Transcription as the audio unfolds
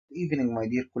Good evening, my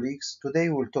dear colleagues. Today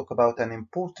we'll talk about an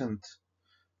important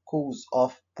cause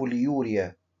of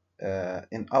polyuria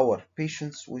in our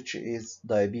patients, which is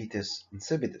diabetes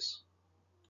insipidus.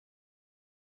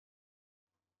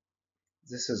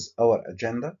 This is our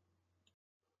agenda.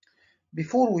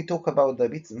 Before we talk about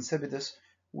diabetes insipidus,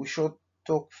 we should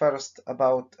talk first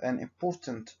about an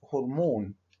important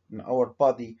hormone in our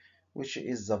body, which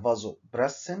is the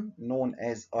vasopressin, known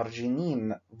as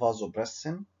arginine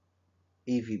vasopressin,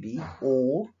 AVP,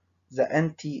 or the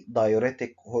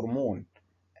antidiuretic hormone,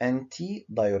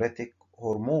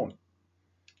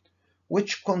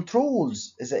 which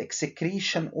controls the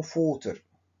excretion of water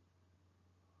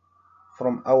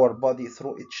from our body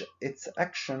through its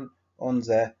action on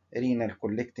the renal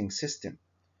collecting system.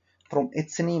 From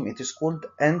its name, it is called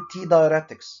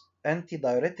antidiuretic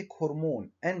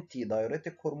hormone.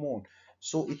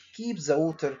 So it keeps the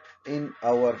water in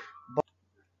our body.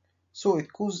 So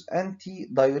it causes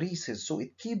antidiuresis. So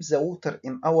it keeps the water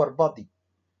in our body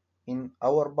in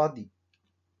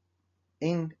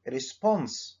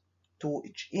response to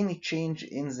any change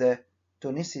in the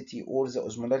tonicity or the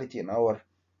osmolarity in our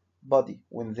body.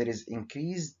 When there is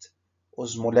increased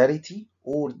osmolarity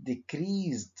or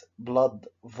decreased blood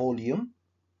volume,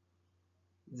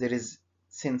 there is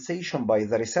sensation by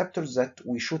the receptors that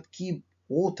we should keep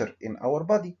water in our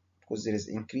body because there is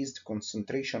increased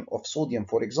concentration of sodium,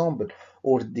 for example,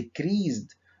 or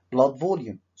decreased blood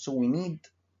volume. So we need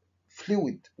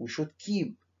fluid. We should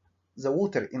keep the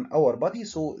water in our body,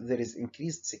 so there is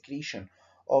increased secretion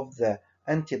of the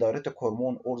antidiuretic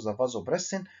hormone or the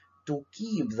vasopressin to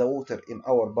keep the water in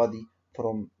our body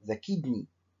from the kidney.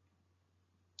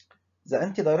 The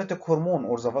antidiuretic hormone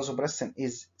or the vasopressin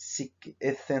is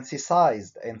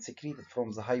synthesized and secreted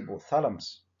from the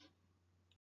hypothalamus.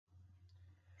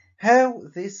 How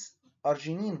this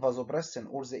arginine vasopressin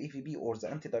or the AVP or the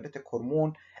antidiuretic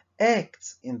hormone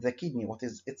acts in the kidney, what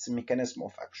is its mechanism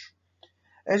of action?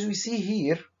 As we see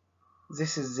here,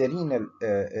 this is the renal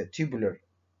tubular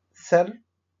cell,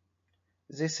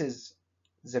 this is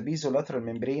the basolateral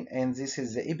membrane, and this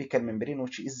is the apical membrane,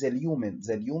 which is the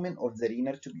lumen of the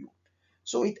renal tubule.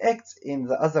 So it acts in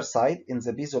the other side, in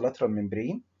the basolateral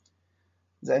membrane.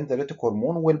 The antidiuretic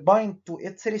hormone will bind to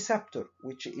its receptor,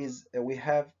 which is, we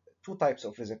have two types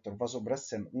of receptor,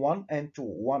 vasopressin 1 and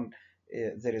 2.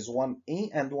 There is 1A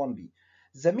and 1B.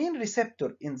 The main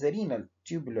receptor in the renal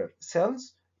tubular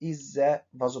cells is the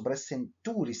vasopressin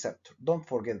 2 receptor. Don't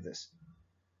forget this.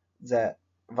 The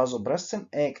vasopressin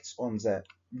acts on the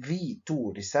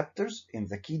V2 receptors in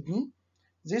the kidney.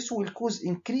 This will cause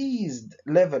increased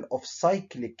level of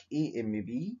cyclic AMP,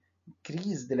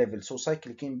 increased level. So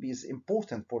cyclic AMP is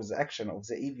important for the action of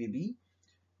the AVP,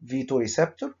 V2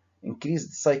 receptor,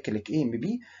 increased cyclic AMP,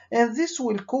 and this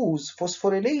will cause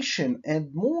phosphorylation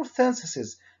and more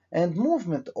synthesis and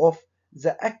movement of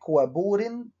the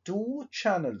aquaporin 2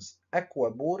 channels.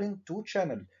 Aquaporin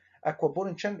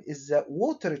channel is the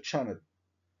water channel.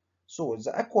 So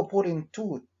the aquaporin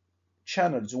 2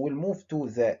 channels will move to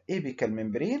the apical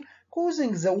membrane,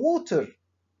 causing the water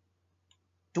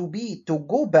to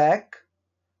go back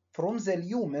from the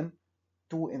lumen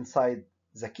to inside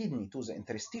the kidney, to the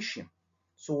interstitium.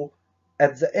 So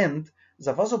at the end,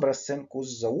 the vasopressin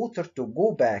causes the water to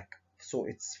go back. So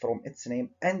it's from its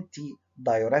name,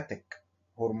 antidiuretic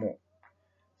hormone.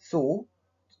 So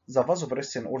the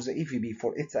vasopressin or the AVP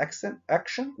for its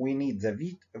action, we need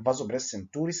the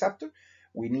vasopressin 2 receptor,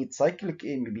 we need cyclic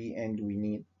AMP, and we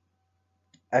need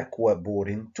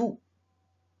aquaporin 2.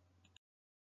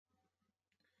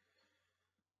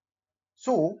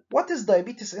 So what is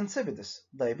diabetes insipidus?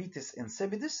 Diabetes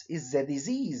insipidus is the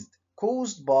disease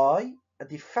caused by a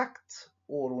defect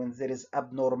or when there is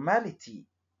abnormality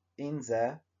in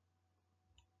the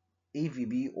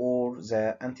AVP or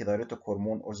the antidiuretic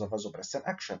hormone or the vasopressin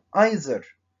action, either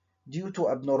due to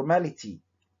abnormality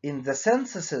in the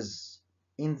synthesis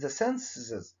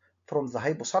from the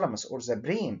hypothalamus or the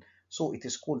brain, so it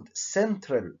is called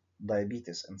central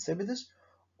diabetes insipidus,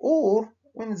 or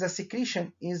when the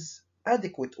secretion is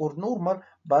adequate or normal,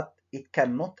 but it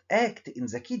cannot act in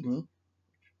the kidney,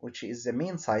 which is the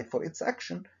main site for its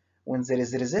action. When there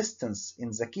is resistance in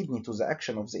the kidney to the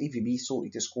action of the AVP, so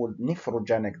it is called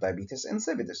nephrogenic diabetes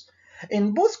insipidus.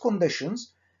 In both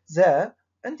conditions, the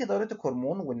antidiuretic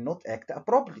hormone will not act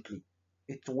appropriately.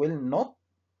 It will not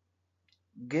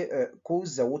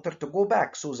cause the water to go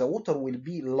back, so the water will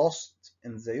be lost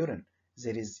in the urine.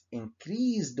 There is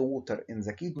increased water in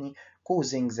the kidney,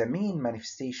 causing the main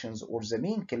manifestations or the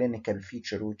main clinical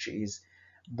feature, which is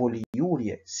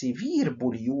polyuria, severe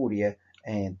polyuria,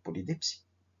 and polydipsia.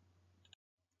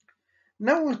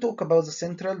 Now we'll talk about the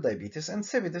central diabetes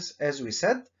insipidus. As we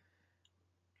said,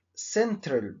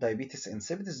 central diabetes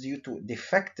insipidus due to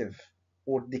defective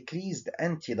or decreased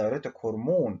antidiuretic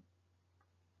hormone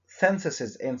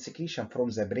synthesis and secretion from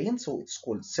the brain, so it's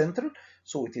called central,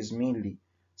 so it is mainly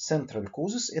central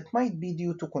causes. It might be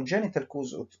due to congenital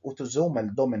cause of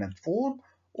autosomal dominant form,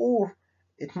 or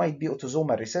it might be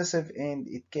autosomal recessive, and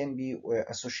it can be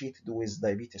associated with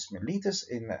diabetes mellitus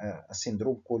in a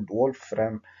syndrome called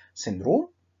Wolfram syndrome.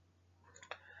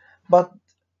 But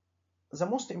the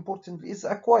most important is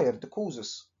acquired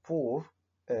causes for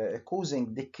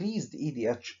causing decreased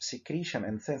EDH secretion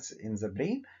and sense in the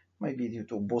brain. Might be due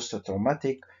to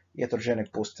post-traumatic,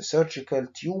 iatrogenic post-surgical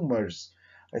tumors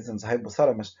in the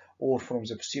hypothalamus or from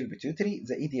the posterior pituitary.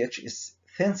 The EDH is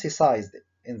synthesized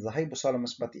in the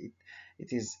hypothalamus, but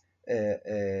it is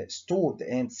stored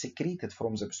and secreted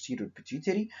from the posterior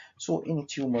pituitary. So any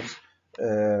tumors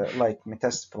like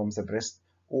metastasis from the breast,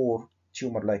 or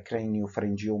tumor like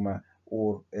craniopharyngioma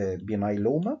or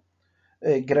beniloma.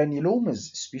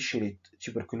 Granulomas, especially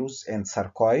tuberculosis and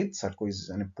sarcoid. Sarcoid is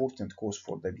an important cause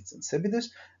for diabetes insipidus.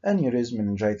 Aneurysm,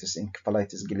 meningitis,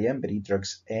 encephalitis, Guillain-Barré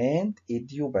drugs, and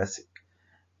idiopathic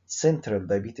central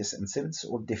diabetes insipidus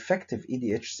or defective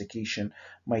EDH secretion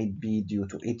might be due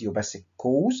to idiopathic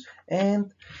cause,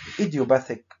 and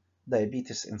idiopathic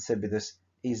diabetes insipidus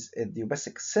is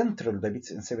idiopathic central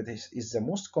diabetes insipidus is the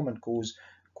most common cause,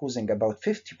 causing about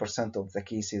 50% of the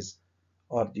cases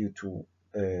are due to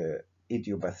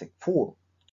idiopathic form.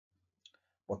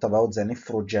 What about the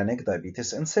nephrogenic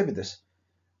diabetes insipidus?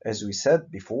 As we said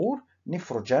before,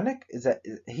 nephrogenic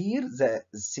here the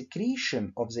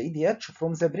secretion of the EDH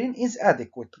from the brain is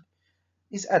adequate,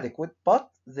 but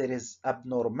there is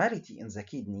abnormality in the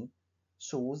kidney,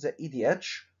 so the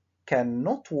EDH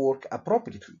cannot work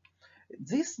appropriately.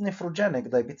 This nephrogenic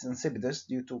diabetes insipidus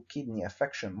due to kidney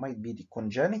affection might be the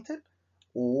congenital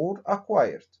or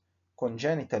acquired.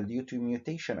 Congenital due to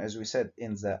mutation, as we said,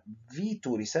 in the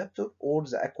V2 receptor or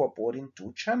the aquaporin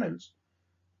 2 channels.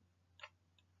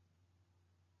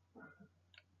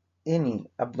 Any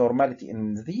abnormality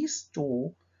in these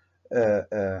two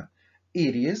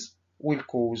areas will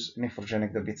cause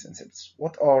nephrogenic diabetes insipidus.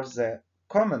 What are the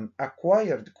common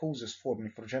acquired causes for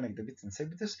nephrogenic diabetes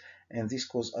insipidus? And these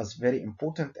causes are very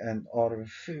important and are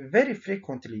very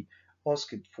frequently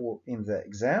asked for in the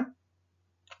exam.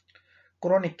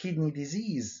 Chronic kidney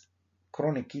disease,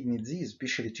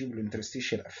 especially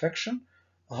tubulointerstitial affection,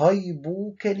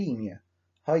 hypokalemia,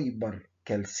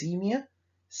 hypercalcemia,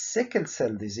 sickle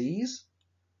cell disease,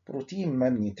 protein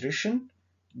malnutrition,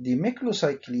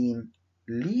 dimeclocycline,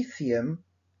 lithium,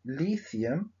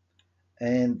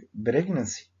 and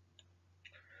pregnancy.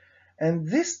 And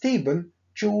this table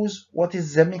shows what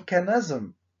is the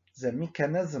mechanism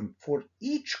for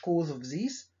each cause of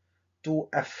these to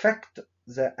affect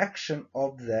the action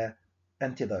of the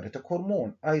antidiuretic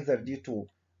hormone, either due to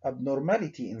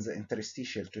abnormality in the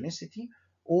interstitial tonicity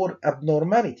or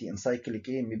abnormality in cyclic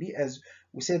AMP. As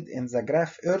we said in the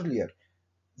graph earlier,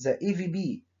 the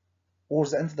AVB or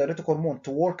the antidiuretic hormone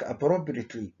to work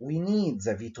appropriately, we need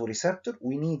the V2 receptor,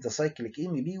 we need the cyclic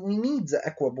AMP, we need the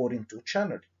aquaporin 2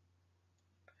 channel.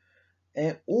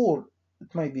 Or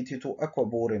it might be due to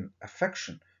aquaporin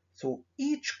affection. So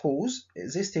each cause,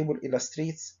 this table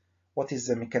illustrates what is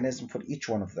the mechanism for each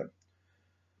one of them.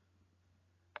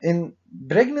 In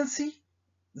pregnancy,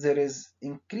 there is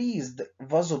increased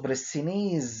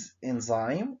vasopressinase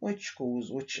enzyme, which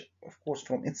of course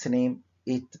from its name,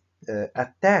 it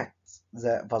attacks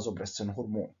the vasopressin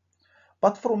hormone.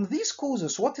 But from these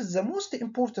causes, what is the most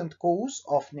important cause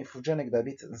of nephrogenic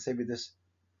diabetes insipidus?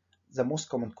 The most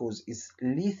common cause is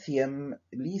lithium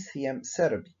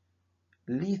therapy.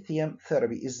 Lithium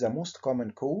therapy is the most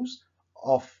common cause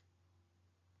of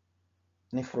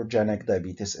nephrogenic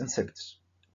diabetes insipidus.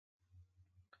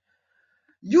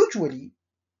 Usually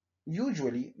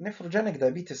nephrogenic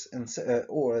diabetes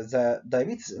or the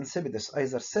diabetes insipidus,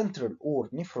 either central or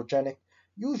nephrogenic,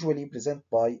 usually present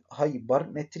by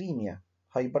hypernatremia.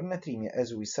 Hypernatremia,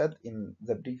 as we said in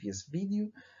the previous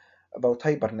video about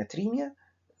hypernatremia,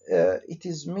 it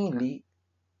is mainly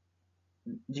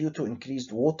due to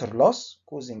increased water loss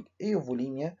causing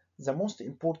eovolemia. The most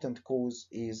important cause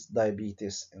is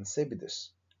diabetes insipidus.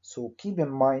 So keep in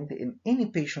mind, in any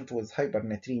patient with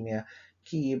hypernatremia,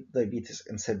 keep diabetes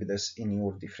insipidus in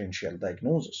your differential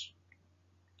diagnosis.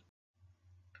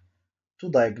 To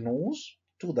diagnose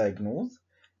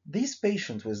these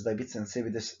patients with diabetes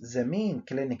insipidus, the main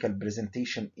clinical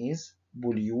presentation is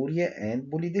polyuria and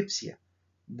polydipsia.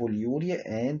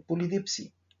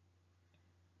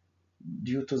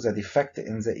 Due to the defect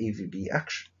in the AVB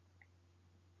action.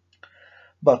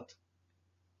 But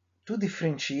To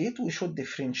differentiate, we should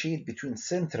differentiate between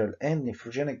central and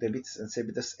nephrogenic diabetes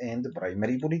insipidus and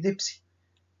primary polydipsia.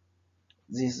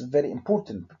 This is very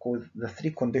important because the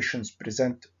three conditions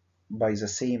present by the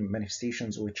same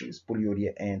manifestations, which is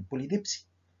polyuria and polydipsia.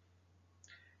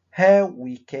 How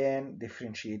we can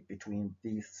differentiate between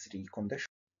these three conditions?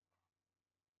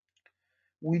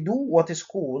 We do what is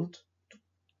called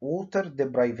water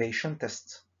deprivation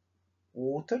test.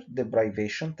 Water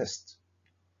deprivation test.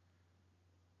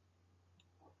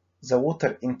 The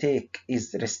water intake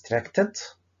is restricted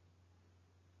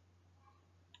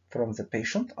from the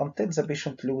patient until the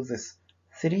patient loses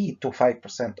 3 to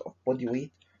 5% of body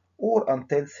weight, or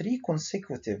until 3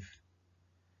 consecutive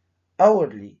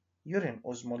hourly urine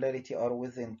osmolarity are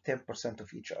within 10%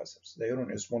 of each other. The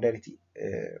urine osmolarity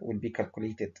will be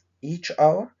calculated each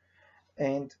hour,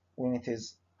 and when it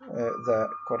is the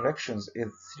corrections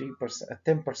is 3%,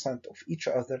 10% of each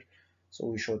other, so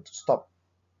we should stop.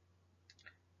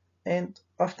 And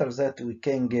after that, we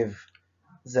can give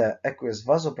the aqueous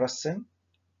vasopressin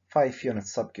 5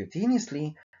 units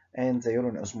subcutaneously, and the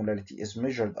urine osmolarity is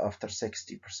measured after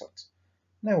 60%.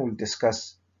 Now we'll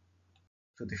discuss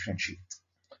to differentiate.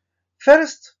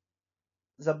 First,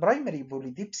 the primary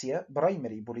polydipsia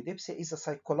is a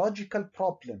psychological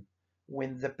problem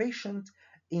when the patient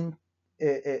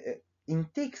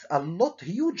intakes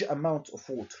huge amount of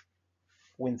water.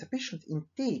 When the patient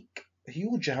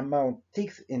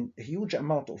takes in huge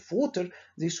amount of water,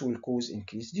 this will cause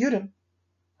increased urine.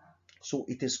 So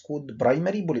it is called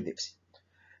primary polydipsia.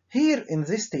 Here in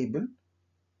this table,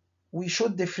 we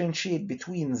should differentiate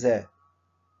between the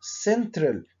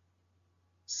central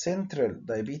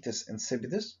diabetes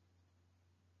insipidus,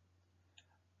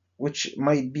 which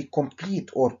might be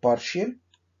complete or partial.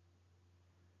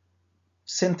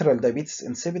 Central diabetes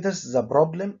insipidus, the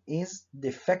problem is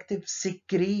defective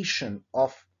secretion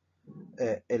of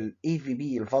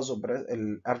AVB,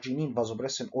 arginine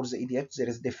vasopressin, or the EDH. There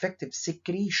is defective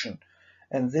secretion,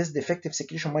 and this defective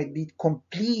secretion might be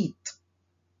complete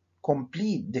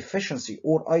deficiency,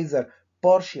 or either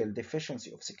partial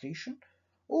deficiency of secretion,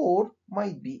 or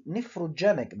might be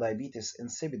nephrogenic diabetes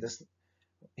insipidus.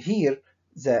 Here,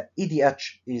 the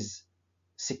EDH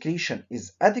secretion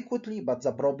is adequately, but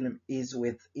the problem is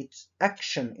with its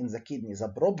action in the kidney. The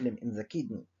problem in the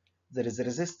kidney, there is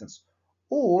resistance.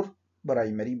 Or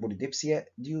primary polydipsia,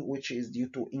 which is due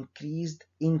to increased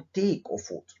intake of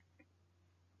water.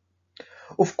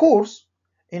 Of course,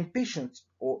 in patients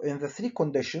or in the three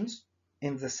conditions,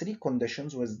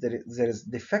 where there is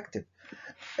defective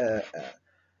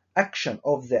action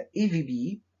of the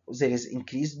AVB, there is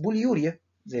increased polyuria.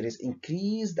 There is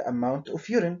increased amount of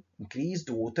urine, increased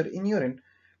water in urine,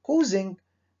 causing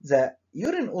the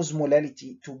urine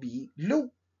osmolality to be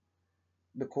low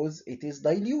because it is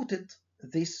diluted.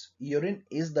 This urine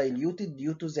is diluted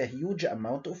due to the huge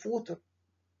amount of water.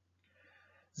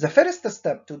 The first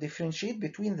step to differentiate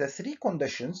between the three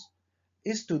conditions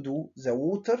is to do the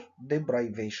water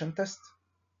deprivation test.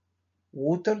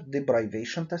 Water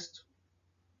deprivation test.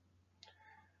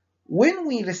 When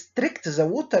we restrict the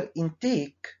water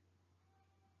intake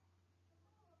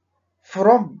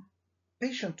from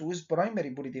patient with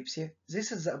primary polydipsia,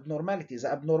 this is the abnormality.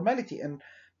 The abnormality in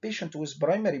patient with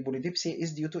primary polydipsia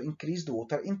is due to increased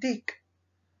water intake.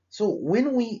 So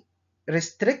when we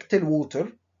restrict the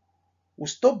water, we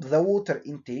stop the water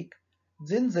intake,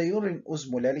 then the urine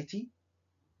osmolality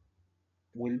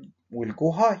will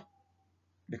go high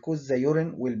because the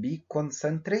urine will be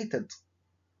concentrated.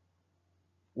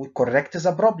 We correct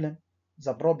the problem.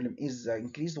 The problem is the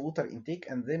increased water intake,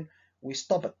 and then we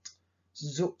stop it.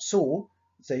 So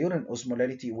the urine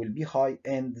osmolarity will be high,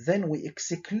 and then we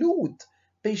exclude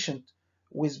patient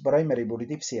with primary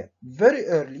polydipsia very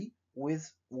early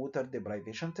with water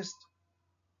deprivation test.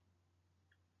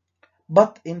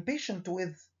 But in patient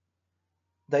with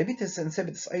diabetes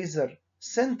insipidus, either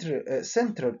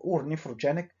central or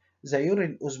nephrogenic, the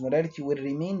urine osmolarity will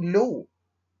remain low.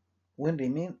 Will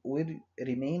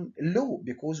remain low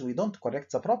because we don't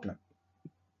correct the problem.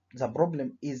 The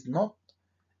problem is not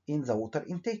in the water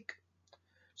intake.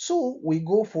 So we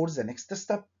go for the next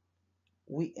step.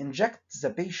 We inject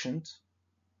the patient.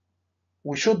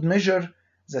 We should measure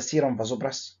the serum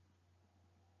vasopressin.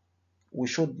 We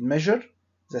should measure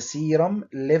the serum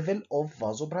level of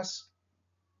vasopressin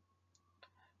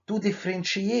to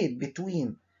differentiate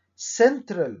between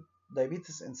central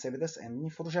diabetes insipidus and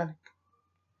nephrogenic.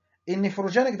 In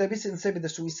nephrogenic diabetes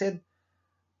insipidus, we said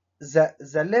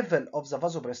the level of the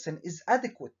vasopressin is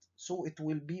adequate, so it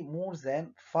will be more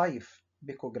than 5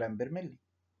 picogram per milli.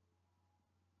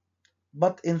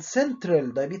 But in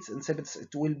central diabetes insipidus,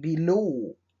 it will be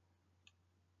low.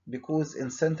 because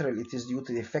in central it is due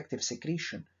to defective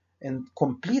secretion. In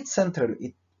complete central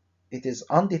it is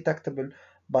undetectable,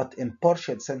 but in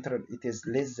partial central it is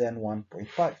less than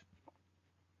 1.5.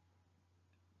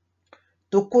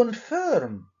 To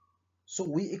confirm, so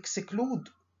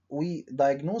we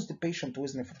diagnose the patient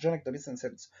with nephrogenic diabetes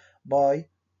insipidus by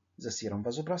the serum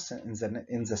vasopressin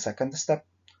in the second step.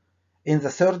 In the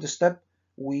third step,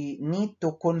 we need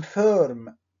to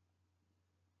confirm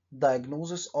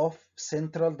diagnosis of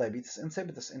central diabetes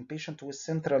insipidus in patient with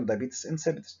central diabetes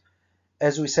insipidus.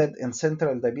 As we said, in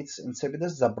central diabetes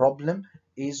insipidus, the problem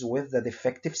is with the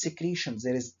defective secretion.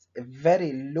 There is a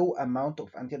very low amount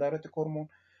of antidiuretic hormone.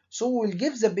 So we'll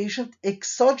give the patient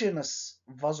exogenous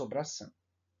vasopressin.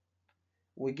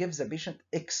 We give the patient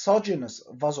exogenous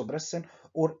vasopressin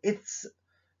or its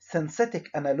synthetic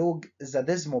analog, the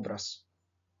desmopressin.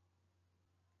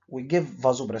 We give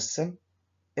vasopressin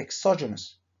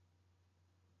exogenous.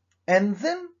 And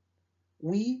then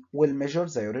we will measure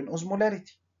the urine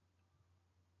osmolarity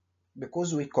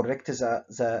because we correct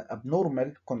the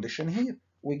abnormal condition here.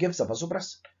 We give the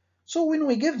vasopressin. So when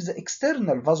we give the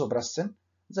external vasopressin,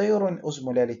 the urine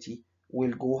osmolarity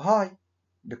will go high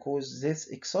because this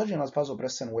exogenous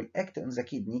vasopressin will act in the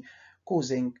kidney,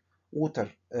 causing water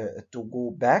to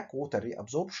go back, water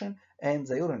reabsorption, and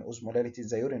the urine osmolarity,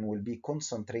 the urine will be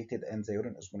concentrated, and the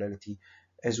urine osmolarity,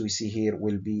 as we see here,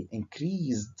 will be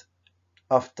increased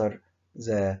after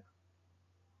the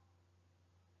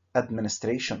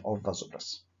administration of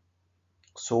vasopressin.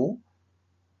 So,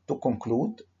 to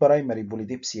conclude, primary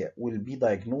polydipsia will be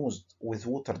diagnosed with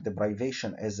water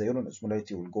deprivation as the urine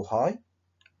osmolarity will go high.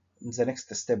 In the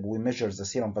next step, we measure the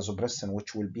serum vasopressin,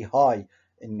 which will be high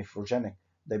in nephrogenic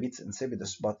diabetes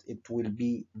insipidus, but it will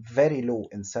be very low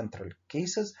in central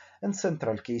cases. In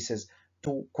central cases,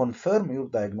 to confirm your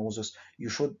diagnosis, you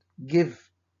should give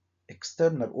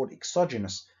external or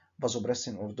exogenous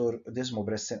vasopressin or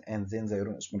desmopressin, and then the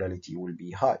urine osmolarity will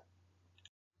be high.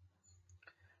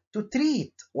 To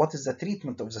treat, what is the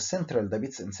treatment of the central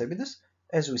diabetes insipidus?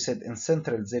 As we said, in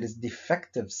central there is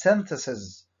defective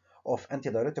synthesis of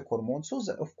antidiuretic hormone, so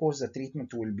of course the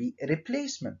treatment will be a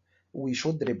replacement. We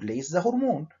should replace the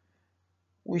hormone.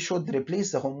 We should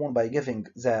replace the hormone by giving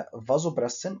the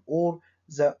vasopressin, or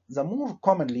the more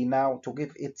commonly now to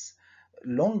give its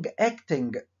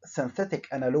long-acting synthetic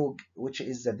analog, which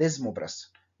is the desmopressin.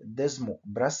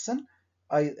 Desmopressin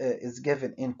is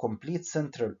given in complete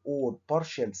central or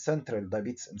partial central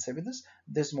diabetes insipidus.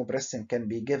 Desmopressin can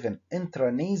be given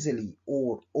intranasally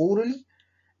or orally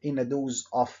in a dose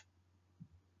of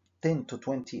 10 to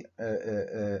 20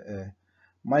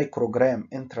 microgram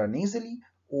intranasally,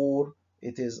 or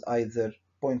it is either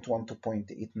 0.1 to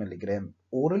 0.8 milligram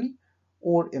orally,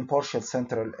 or in partial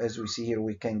central, as we see here,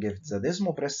 we can give the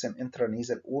desmopressin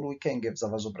intranasal, or we can give the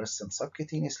vasopressin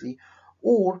subcutaneously,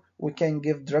 or we can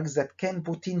give drugs that can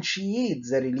potentiate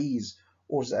the release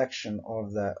or the action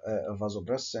of the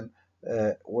vasopressin,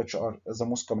 which are the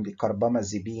most commonly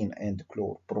carbamazepine and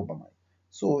chlorpromamide.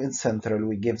 So in central,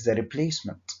 we give the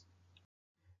replacement.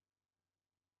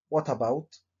 What about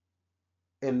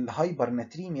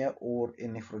hypernatremia or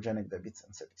nephrogenic diabetes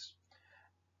insipidus?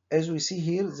 As we see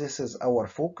here, this is our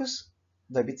focus.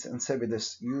 Diabetes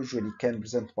insipidus usually can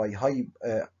present by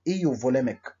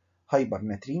eovolemic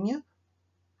hypernatremia.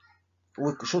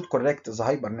 We should correct the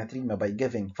hypernatremia by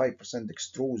giving 5%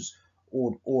 dextrose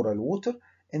or oral water.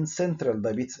 In central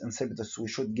diabetes insipidus, we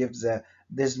should give the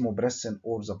desmopressin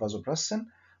or the vasopressin.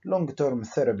 Long-term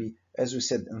therapy, as we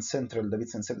said, in central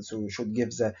diabetes insipidus, we should give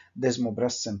the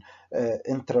desmopressin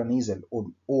intranasal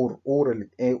or oral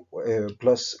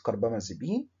plus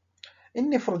carbamazepine.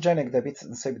 In nephrogenic diabetes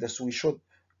insipidus, we should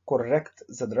correct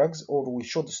the drugs, or we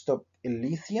should stop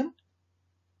lithium,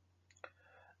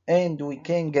 and we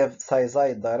can give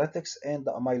thiazide diuretics and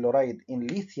amiloride in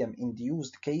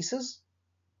lithium-induced cases,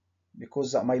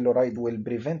 because the amiloride will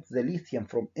prevent the lithium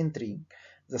from entering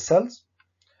the cells.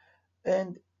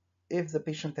 And if the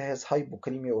patient has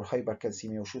hypokalemia or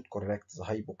hypercalcemia, we should correct the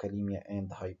hypokalemia and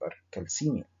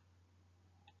hypercalcemia.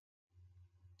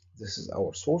 This is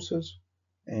our sources,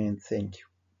 and thank you.